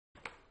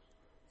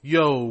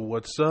Yo,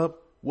 what's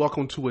up?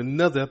 Welcome to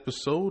another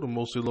episode of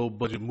Mostly Low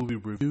Budget Movie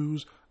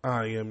Reviews.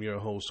 I am your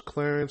host,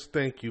 Clarence.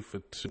 Thank you for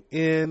tuning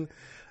in.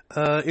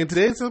 In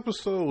today's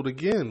episode,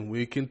 again,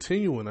 we're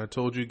continuing. I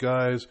told you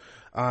guys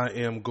I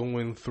am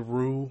going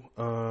through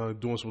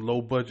doing some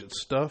low budget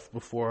stuff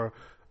before,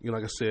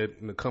 like I said,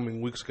 in the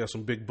coming weeks, got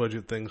some big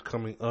budget things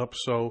coming up.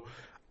 So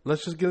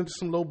let's just get into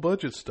some low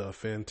budget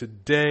stuff. And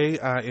today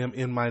I am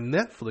in my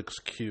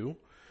Netflix queue.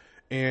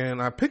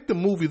 And I picked a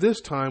movie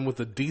this time with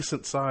a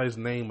decent sized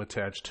name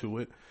attached to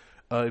it.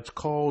 It's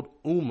called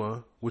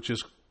Uma, which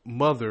is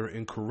Mother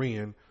in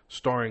Korean,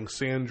 starring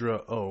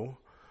Sandra Oh.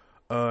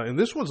 And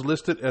this one's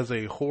listed as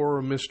a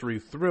horror mystery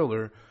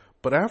thriller,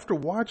 but after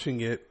watching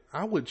it,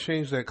 I would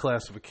change that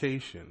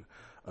classification.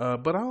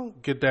 But I'll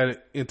get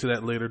into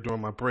that later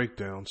during my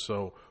breakdown.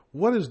 So,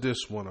 what is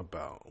this one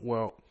about?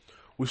 Well,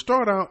 we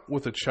start out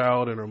with a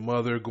child and her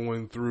mother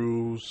going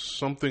through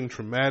something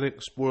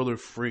traumatic, spoiler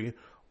free.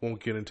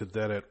 Won't get into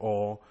that at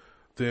all.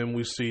 Then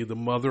we see the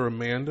mother,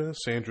 Amanda,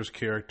 Sandra's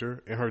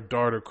character, and her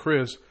daughter,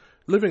 Chris,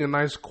 living a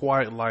nice,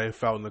 quiet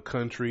life out in the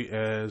country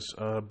as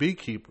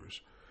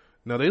beekeepers.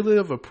 Now, they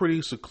live a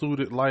pretty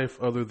secluded life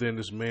other than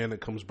this man that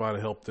comes by to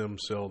help them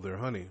sell their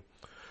honey,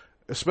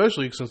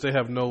 especially since they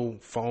have no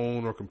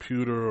phone or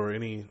computer or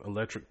any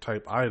electric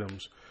type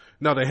items.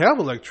 Now, they have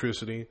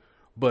electricity,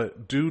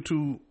 but due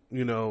to,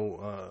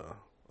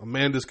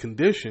 Amanda's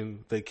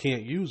condition, they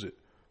can't use it.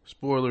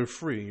 Spoiler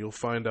free. You'll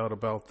find out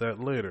about that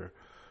later.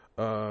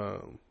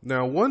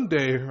 Now, one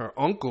day, her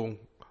uncle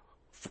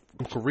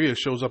from Korea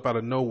shows up out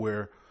of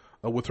nowhere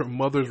with her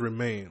mother's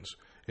remains,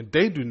 and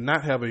they do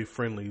not have a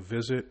friendly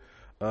visit.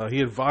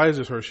 He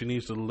advises her she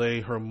needs to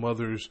lay her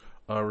mother's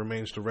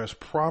remains to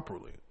rest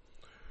properly.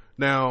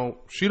 Now,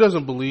 she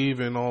doesn't believe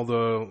in all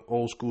the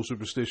old school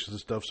superstitions and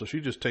stuff, so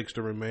she just takes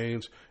the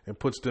remains and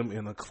puts them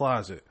in a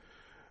closet.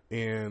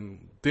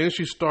 And then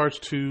she starts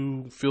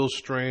to feel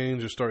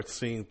strange and starts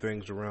seeing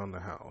things around the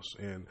house.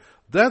 And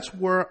that's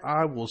where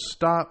I will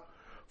stop.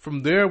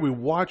 From there, we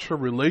watch her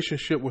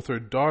relationship with her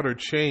daughter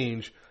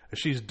change as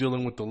she's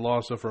dealing with the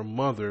loss of her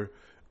mother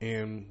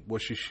and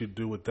what she should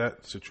do with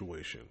that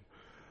situation.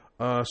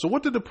 So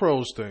what did the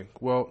pros think?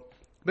 Well,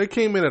 they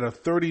came in at a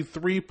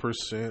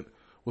 33%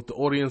 with the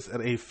audience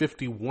at a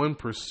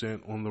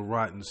 51% on the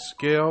Rotten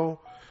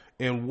scale.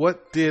 And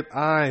what did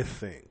I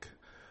think?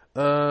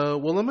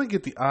 Well, let me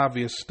get the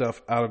obvious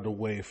stuff out of the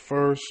way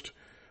first.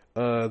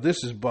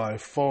 This is by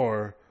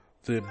far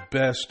the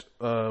best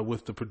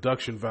with the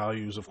production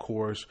values, of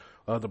course.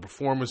 The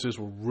performances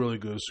were really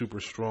good, super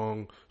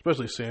strong,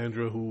 especially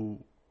Sandra, who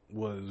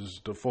was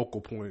the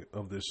focal point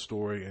of this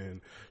story,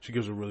 and she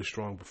gives a really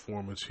strong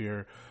performance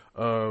here.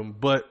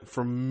 But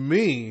for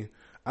me,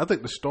 I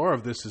think the star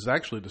of this is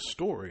actually the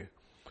story.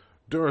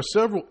 There are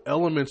several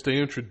elements they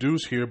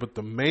introduce here, but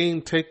the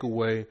main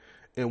takeaway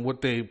and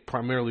what they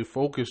primarily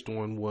focused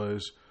on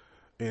was,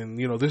 and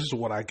this is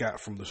what I got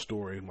from the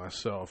story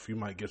myself. You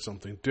might get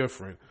something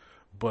different,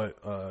 but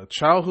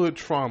childhood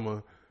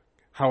trauma,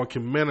 how it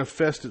can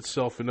manifest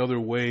itself in other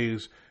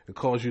ways and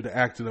cause you to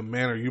act in a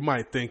manner you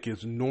might think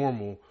is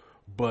normal,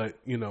 but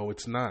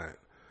it's not.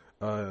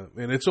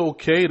 And it's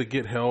okay to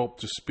get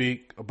help, to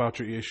speak about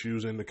your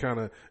issues and to kind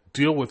of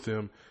deal with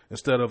them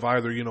instead of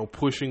either,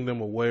 pushing them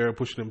away or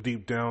pushing them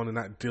deep down and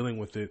not dealing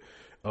with it.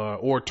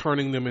 Or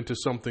turning them into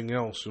something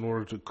else in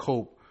order to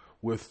cope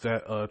with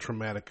that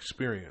traumatic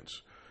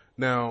experience.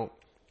 Now,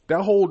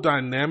 that whole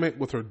dynamic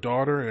with her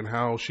daughter and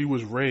how she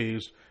was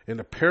raised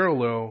in a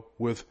parallel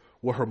with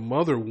what her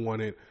mother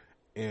wanted,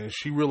 and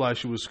she realized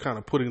she was kind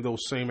of putting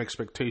those same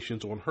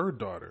expectations on her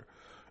daughter.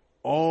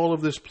 All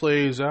of this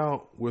plays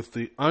out with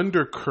the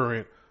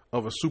undercurrent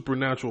of a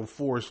supernatural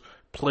force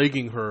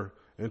plaguing her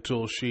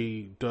until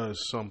she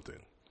does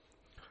something.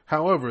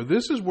 However,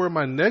 this is where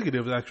my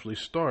negatives actually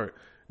start.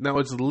 Now,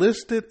 it's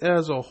listed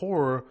as a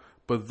horror,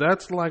 but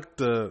that's like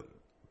the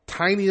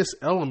tiniest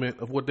element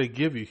of what they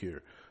give you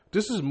here.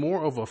 This is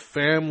more of a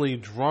family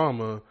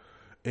drama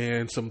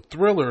and some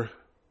thriller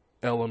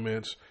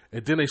elements,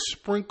 and then they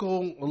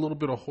sprinkle a little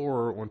bit of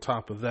horror on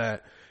top of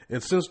that.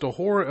 And since the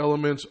horror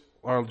elements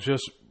are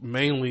just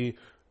mainly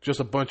just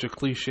a bunch of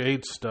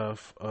cliched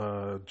stuff,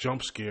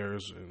 jump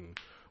scares, and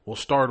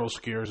startle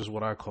scares is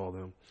what I call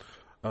them,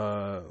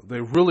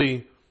 they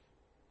really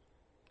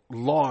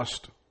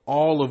lost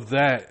all of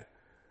that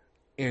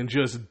and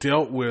just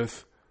dealt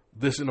with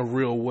this in a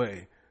real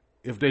way.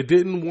 If they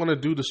didn't want to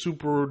do the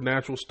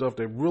supernatural stuff,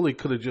 they really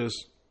could have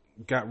just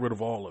got rid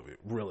of all of it,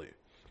 really.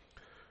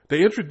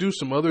 They introduced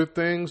some other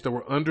things that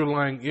were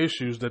underlying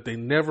issues that they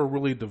never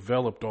really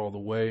developed all the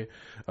way.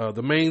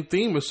 The main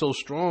theme is so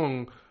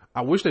strong,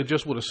 I wish they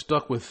just would have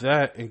stuck with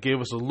that and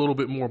gave us a little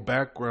bit more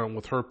background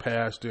with her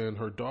past and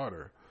her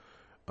daughter.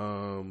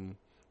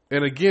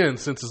 And again,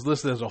 since it's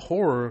listed as a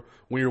horror,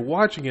 when you're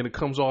watching it, it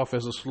comes off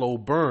as a slow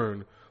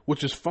burn,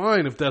 which is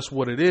fine if that's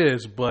what it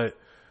is, but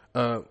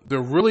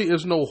there really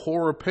is no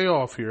horror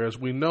payoff here. As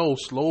we know,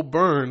 slow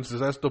burns,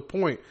 that's the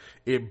point.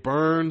 It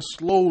burns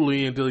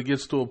slowly until it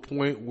gets to a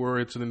point where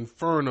it's an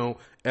inferno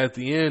at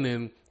the end,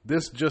 and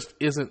this just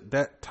isn't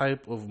that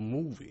type of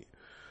movie.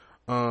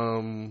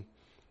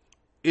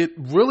 It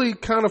really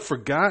kind of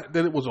forgot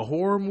that it was a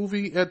horror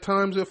movie at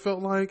times, it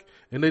felt like,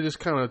 and they just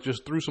kind of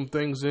just threw some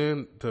things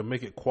in to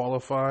make it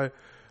qualify.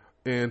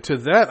 And to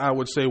that, I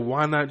would say,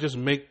 why not just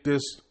make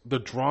this the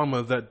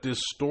drama that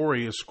this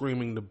story is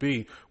screaming to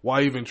be?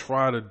 Why even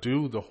try to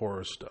do the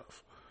horror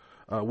stuff?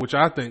 Which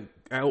I think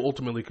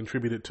ultimately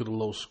contributed to the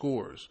low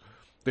scores.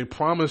 They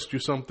promised you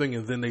something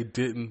and then they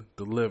didn't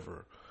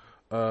deliver.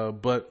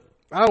 But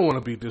I don't want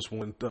to beat this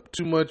one up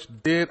too much.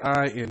 Did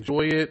I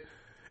enjoy it?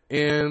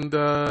 And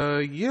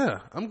yeah,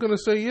 I'm going to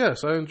say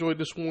yes. I enjoyed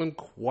this one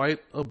quite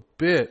a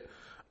bit.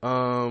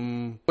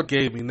 What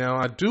gave me? Now,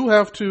 I do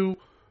have to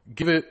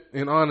give it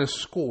an honest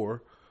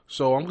score.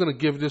 So I'm going to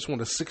give this one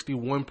a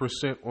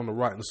 61% on the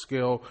Rotten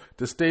scale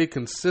to stay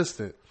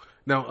consistent.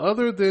 Now,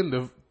 other than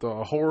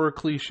the horror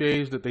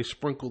cliches that they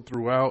sprinkled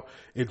throughout,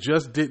 it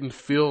just didn't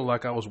feel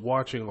like I was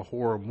watching a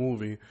horror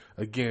movie.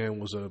 Again, it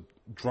was a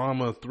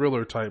drama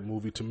thriller type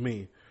movie to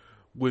me,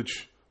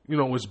 which, you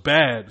know, is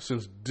bad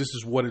since this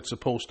is what it's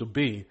supposed to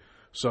be.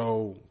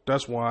 So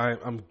that's why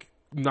I'm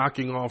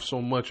knocking off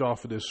so much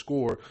off of this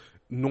score.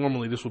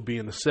 Normally this would be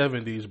in the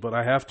 70s, but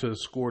I have to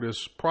score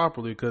this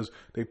properly because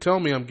they tell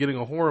me I'm getting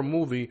a horror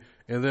movie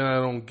and then I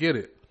don't get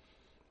it.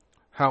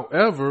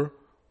 However,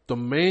 the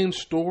main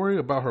story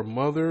about her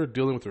mother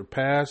dealing with her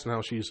past and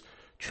how she's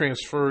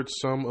transferred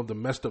some of the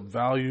messed up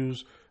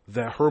values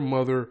that her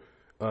mother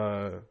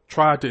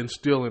tried to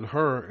instill in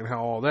her and how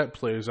all that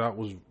plays out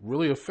was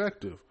really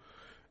effective.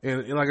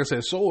 And like I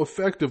said, so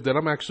effective that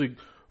I'm actually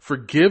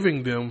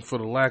forgiving them for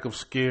the lack of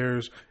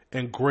scares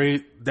and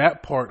grade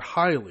that part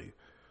highly.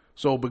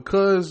 So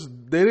because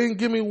they didn't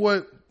give me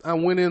what I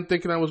went in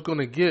thinking I was going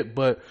to get,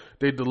 but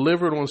they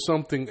delivered on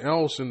something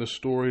else in the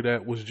story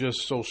that was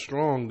just so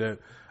strong that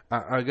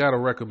I got to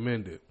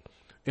recommend it.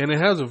 And it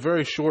has a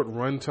very short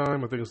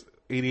runtime. I think it's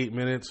 88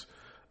 minutes.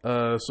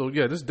 So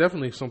yeah, this is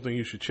definitely something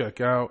you should check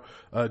out.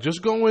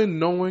 Just go in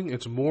knowing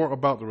it's more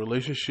about the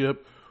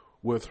relationship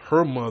with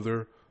her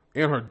mother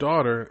and her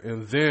daughter,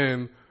 and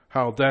then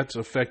how that's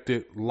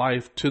affected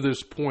life to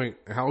this point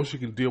and how she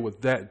can deal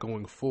with that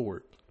going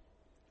forward.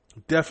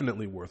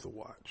 Definitely worth a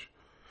watch.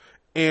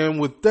 And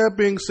with that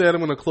being said,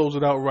 I'm going to close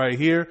it out right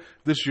here.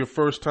 If this is your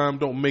first time,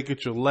 don't make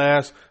it your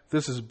last.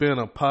 This has been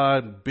a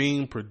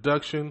Podbean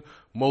production,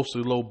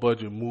 mostly low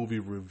budget movie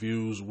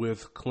reviews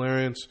with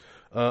Clarence,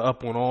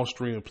 up on all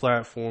streaming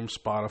platforms,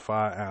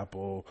 Spotify,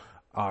 Apple,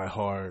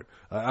 iHeart.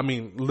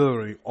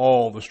 Literally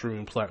all the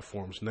streaming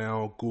platforms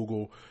now,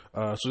 Google.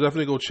 So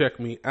definitely go check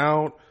me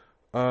out.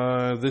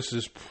 This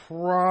is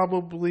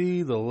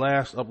probably the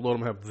last upload I'm going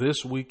to have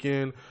this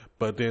weekend.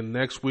 But then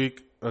next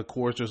week, of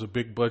course, there's a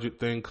big budget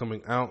thing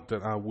coming out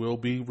that I will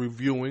be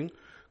reviewing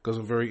because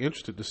I'm very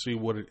interested to see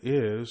what it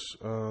is.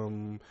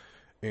 And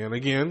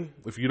again,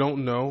 if you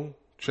don't know,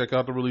 check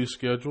out the release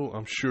schedule.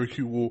 I'm sure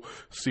you will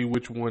see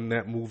which one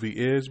that movie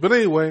is. But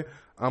anyway,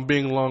 I'm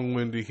being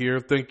long-winded here.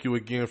 Thank you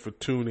again for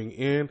tuning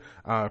in.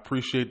 I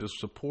appreciate the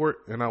support,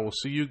 and I will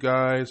see you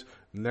guys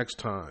next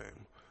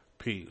time.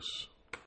 Peace.